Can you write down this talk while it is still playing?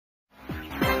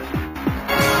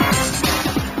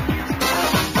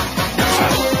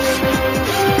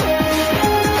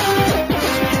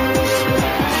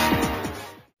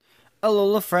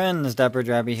Alola friends,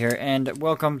 DapperDraby here, and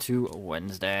welcome to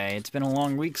Wednesday. It's been a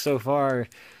long week so far,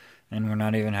 and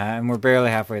we're barely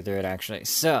halfway through it actually.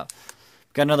 So,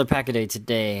 got another pack a day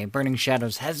today. Burning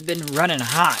Shadows has been running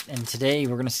hot, and today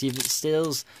we're gonna see if it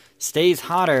still stays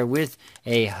hotter with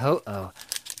a Ho-Oh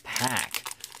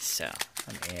pack. So,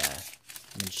 let me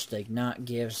just not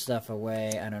give stuff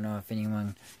away. I don't know if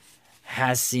anyone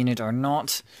has seen it or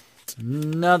not.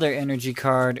 Another energy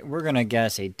card. We're gonna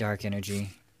guess a dark energy.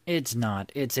 It's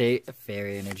not. It's a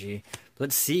fairy energy.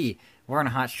 Let's see. We're on a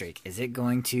hot streak. Is it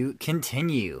going to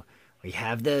continue? We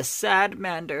have the sad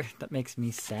Mander. That makes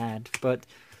me sad. But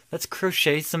let's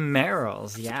crochet some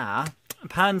Merrills. Yeah.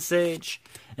 Pansage.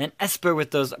 And Esper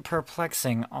with those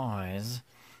perplexing eyes.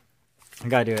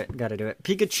 Gotta do it. Gotta do it.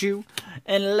 Pikachu.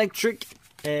 And Electric.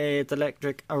 It's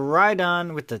electric. A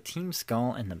Rhydon with the Team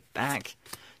Skull in the back.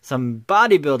 Some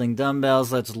bodybuilding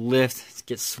dumbbells. Let's lift. Let's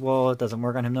get swole. It doesn't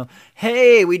work on him though.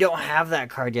 Hey, we don't have that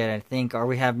card yet, I think. Or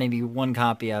we have maybe one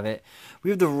copy of it.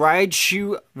 We have the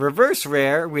Raichu reverse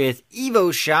rare with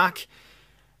Evo Shock.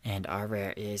 And our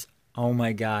rare is, oh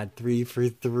my god, 3 for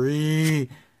 3.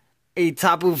 A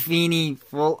Tapu Fini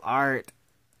full art.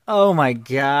 Oh my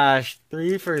gosh,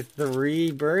 3 for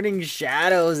 3. Burning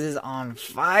Shadows is on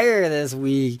fire this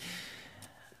week.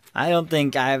 I don't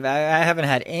think I haven't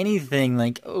had anything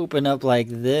like open up like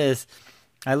this.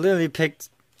 I literally picked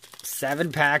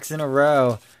 7 packs in a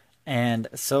row, and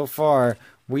so far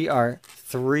we are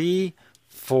 3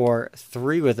 for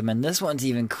 3 with them. And this one's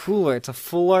even cooler. It's a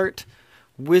full art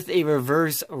with a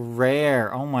reverse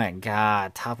rare. Oh my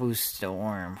god, Tapu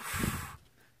Storm.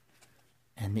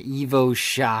 And the Evo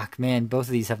Shock. Man, both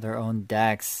of these have their own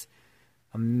decks.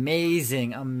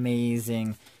 Amazing,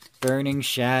 amazing. Burning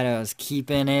Shadows,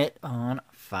 keeping it on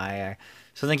fire.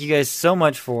 So thank you guys so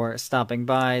much for stopping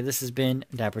by. This has been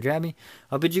DapperDraby.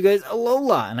 I'll bid you guys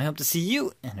alola, and I hope to see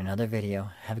you in another video.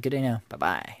 Have a good day now.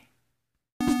 Bye-bye.